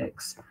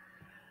topics,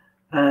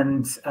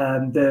 and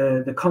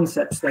the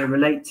concepts they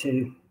relate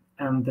to,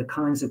 and the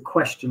kinds of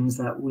questions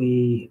that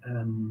we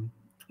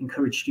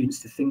encourage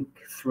students to think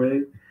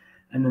through,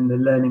 and then the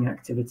learning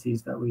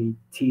activities that we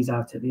tease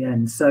out at the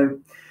end. So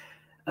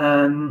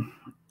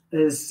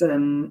as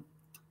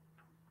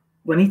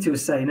Juanita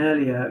was saying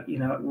earlier, you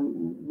know,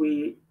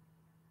 we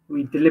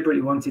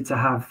deliberately wanted to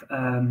have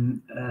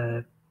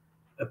a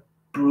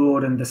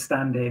broad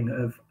understanding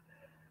of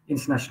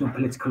international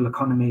political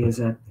economy as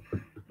a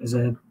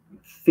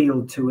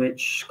field to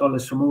which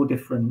scholars from all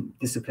different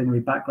disciplinary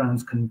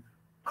backgrounds can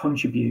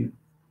contribute.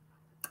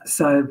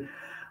 So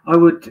I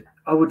would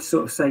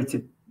sort of say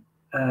to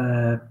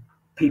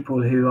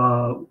people who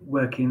are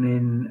working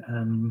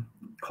in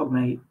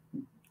cognate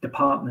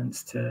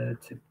departments to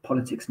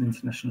politics and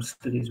international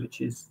studies,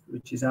 which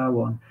is our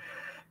one,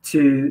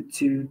 to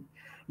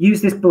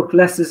use this book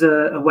less as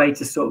a way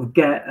to sort of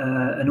get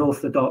an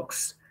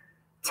orthodox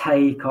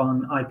take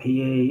on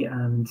IPE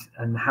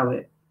and how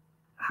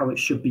it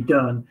should be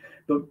done,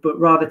 but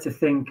rather to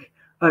think,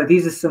 oh,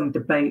 these are some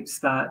debates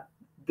that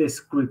this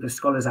group of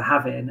scholars are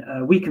having.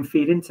 We can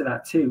feed into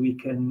that too. We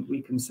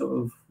can sort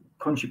of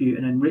contribute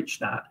and enrich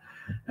that,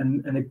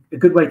 and a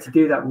good way to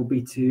do that will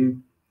be to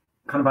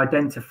kind of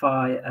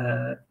identify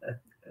a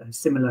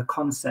similar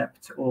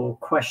concept or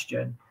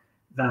question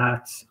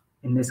that,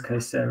 in this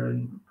case, Sarah,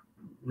 in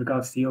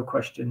regards to your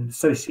question,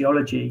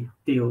 sociology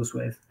deals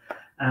with,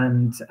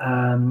 and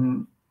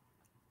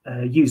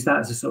use that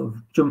as a sort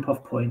of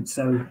jump-off point.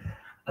 So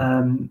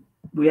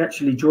we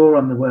actually draw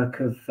on the work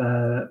of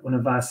one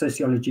of our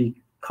sociology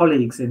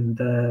colleagues in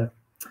the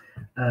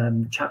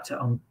chapter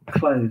on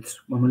clothes,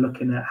 when we're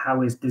looking at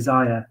how is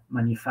desire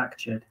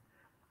manufactured,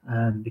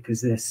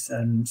 because this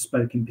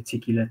spoke in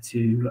particular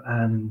to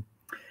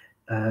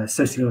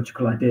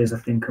sociological ideas, I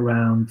think,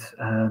 around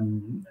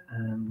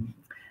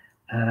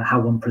how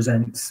one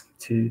presents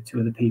to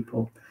other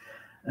people,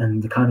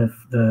 and the kind of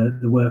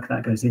the work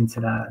that goes into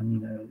that,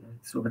 and, you know,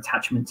 sort of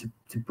attachment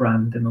to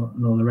brand and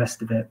all the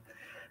rest of it.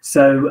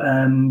 So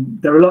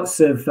there are lots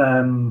of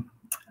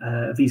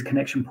these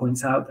connection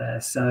points out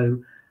there.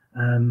 So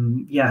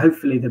yeah,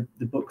 hopefully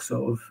the book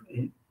sort of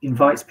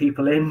invites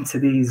people into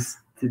these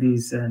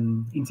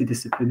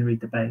interdisciplinary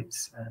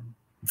debates.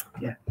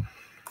 Yeah.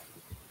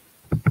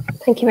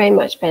 Thank you very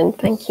much, Ben.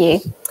 Thank you.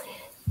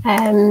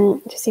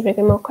 Just see if we have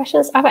more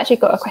questions. I've actually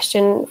got a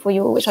question for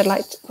you all, which I'd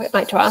like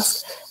to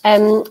ask.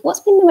 What's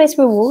been the most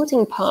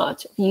rewarding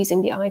part of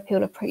using the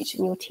IPEL approach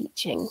in your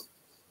teaching?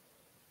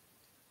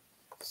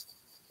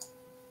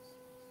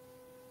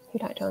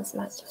 Who'd like to answer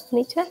that?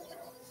 Anita?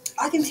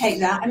 I can take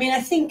that. I mean,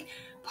 I think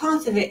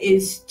part of it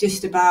is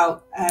just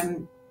about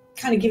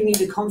kind of giving you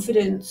the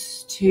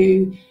confidence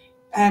to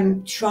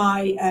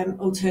try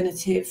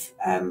alternative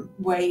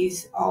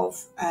ways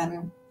of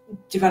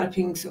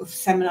developing sort of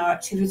seminar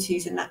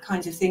activities and that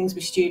kinds of things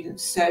with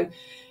students. So,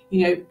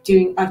 you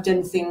know, I've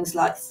done things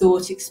like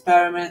thought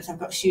experiments. I've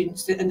got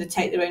students that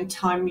undertake their own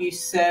time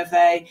use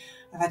survey.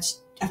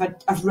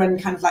 I've run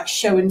kind of like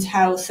show and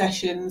tell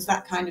sessions,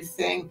 that kind of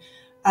thing.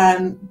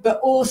 But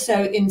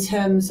also in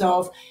terms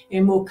of, you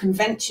know, more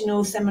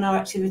conventional seminar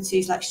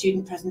activities like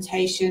student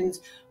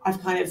presentations,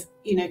 I've kind of,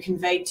 you know,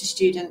 conveyed to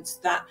students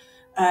that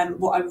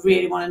what I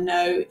really want to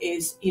know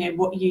is, you know,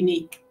 what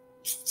unique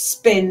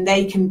spin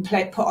they can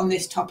put on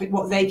this topic,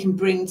 what they can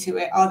bring to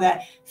it. Are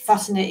there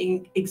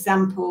fascinating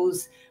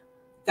examples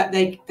that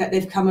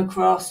they've come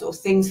across, or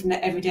things from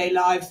their everyday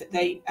lives that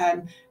they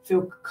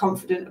feel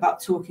confident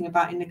about talking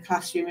about in the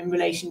classroom in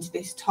relation to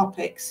this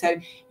topic? So,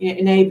 you know,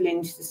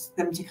 enabling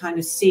them to kind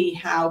of see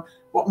how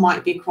what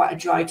might be quite a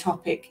dry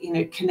topic, you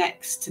know,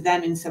 connects to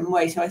them in some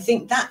way. So I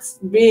think that's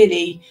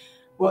really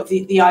what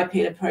the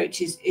IPEL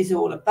approach is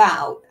all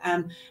about.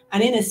 And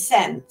in a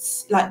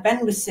sense, like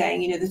Ben was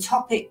saying, you know, the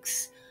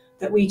topics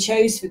that we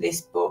chose for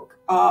this book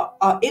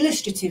are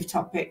illustrative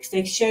topics.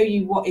 They show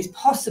you what is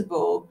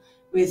possible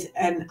with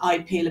an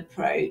IPEL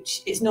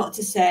approach. It's not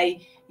to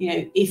say, you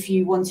know, if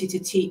you wanted to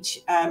teach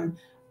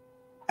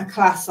a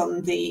class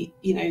on the,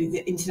 you know,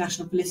 the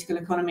international political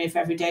economy of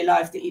everyday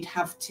life, that you'd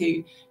have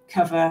to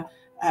cover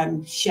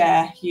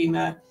share,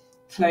 humour,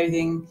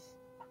 clothing,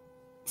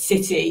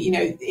 city. You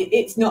know,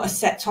 it's not a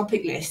set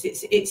topic list.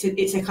 It's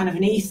a kind of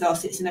an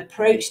ethos. It's an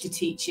approach to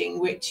teaching,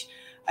 which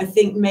I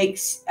think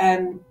makes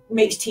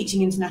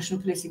teaching international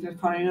political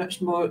economy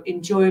much more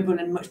enjoyable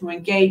and much more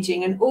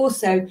engaging, and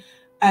also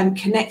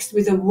connects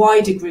with a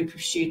wider group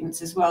of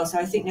students as well. So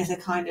I think there's a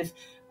kind of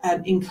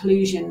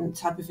inclusion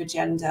type of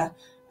agenda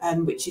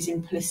which is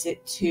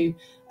implicit to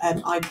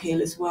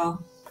IPEL as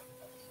well.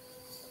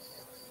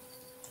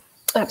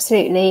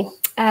 Absolutely.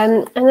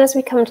 And as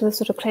we come to the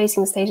sort of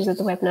closing stages of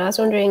the webinar, I was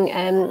wondering,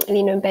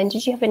 Lena and Ben,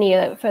 did you have any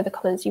further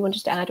comments you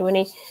wanted to add, or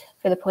any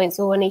further points,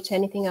 or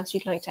anything else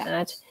you'd like to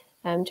add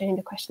to any of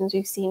the questions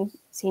we've seen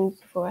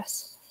before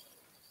us?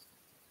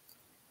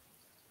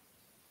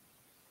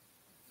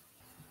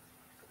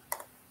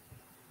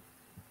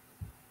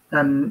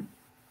 Only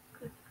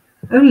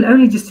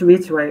just to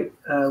reiterate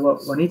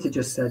what Juanita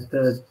just said,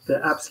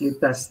 the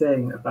absolute best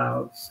thing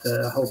about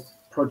the whole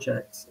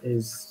project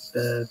is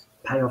the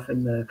payoff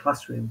in the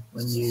classroom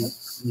when you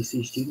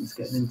see students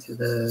getting into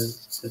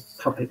the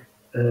topic,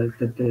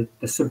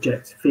 the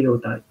subject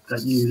field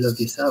that you love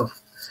yourself.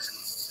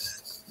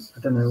 I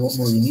don't know what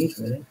more you need,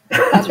 really.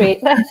 That's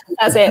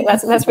it.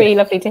 That's really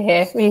lovely to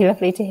hear. Really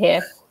lovely to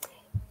hear.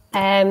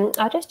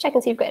 I'll just check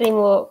and see if we've got any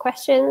more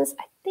questions.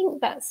 I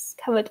think that's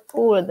covered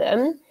all of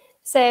them.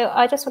 So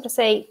I just want to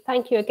say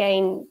thank you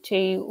again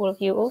to all of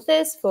you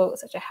authors for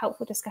such a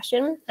helpful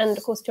discussion, and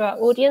of course to our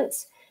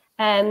audience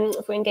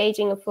for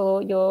engaging and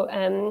for your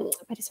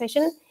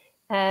participation.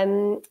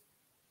 And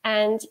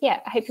yeah,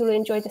 I hope you'll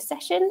enjoy the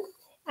session,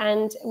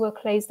 and we'll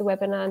close the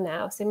webinar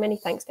now. So many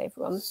thanks to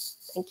everyone.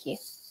 Thank you.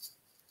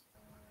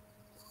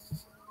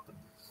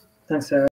 Thanks, Sarah.